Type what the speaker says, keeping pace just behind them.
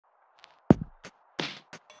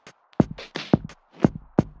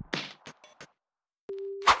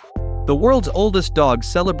The world's oldest dog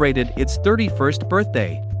celebrated its 31st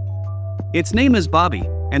birthday. Its name is Bobi,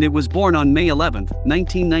 and it was born on May 11,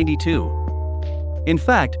 1992. In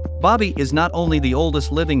fact, Bobi is not only the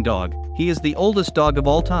oldest living dog, he is the oldest dog of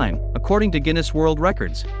all time, according to Guinness World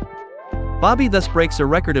Records. Bobi thus breaks a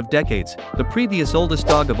record of decades. The previous oldest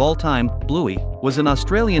dog of all time, Bluey, was an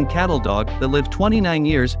Australian cattle dog that lived 29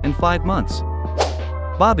 years and 5 months.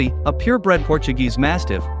 Bobi, a purebred Portuguese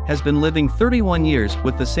Mastiff, has been living 31 years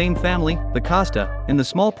with the same family, the Costa, in the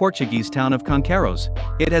small Portuguese town of Conqueiros.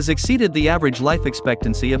 It has exceeded the average life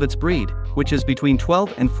expectancy of its breed, which is between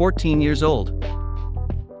 12 and 14 years old.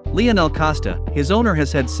 Lionel Costa, his owner,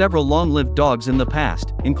 has had several long-lived dogs in the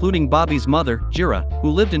past, including Bobi's mother, Gira,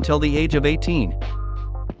 who lived until the age of 18.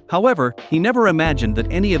 However, he never imagined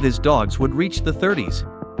that any of his dogs would reach the 30s.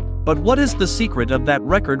 But what is the secret of that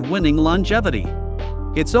record-winning longevity?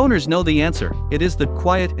 Its owners know the answer. It is the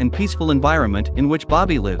quiet and peaceful environment in which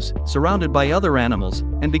Bobi lives, surrounded by other animals,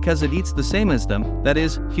 and because it eats the same as them, that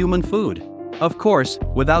is, human food. Of course,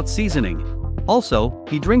 without seasoning. Also,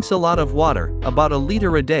 he drinks a lot of water, about a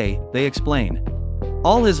liter a day, they explain.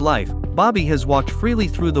 All his life, Bobi has walked freely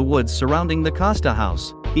through the woods surrounding the Costa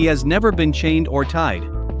house. He has never been chained or tied.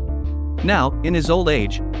 Now, in his old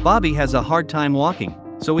age, Bobi has a hard time walking,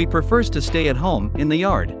 so he prefers to stay at home, in the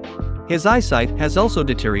yard. His eyesight has also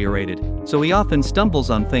deteriorated, so he often stumbles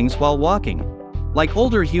on things while walking. Like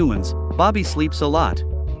older humans, Bobi sleeps a lot.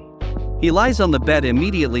 He lies on the bed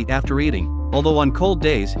immediately after eating, although on cold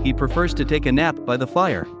days he prefers to take a nap by the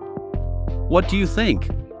fire. What do you think?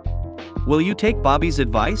 Will you take Bobi's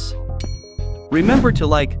advice? Remember to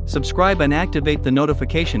like, subscribe and activate the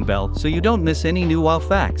notification bell so you don't miss any new wow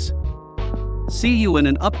facts. See you in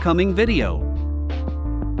an upcoming video.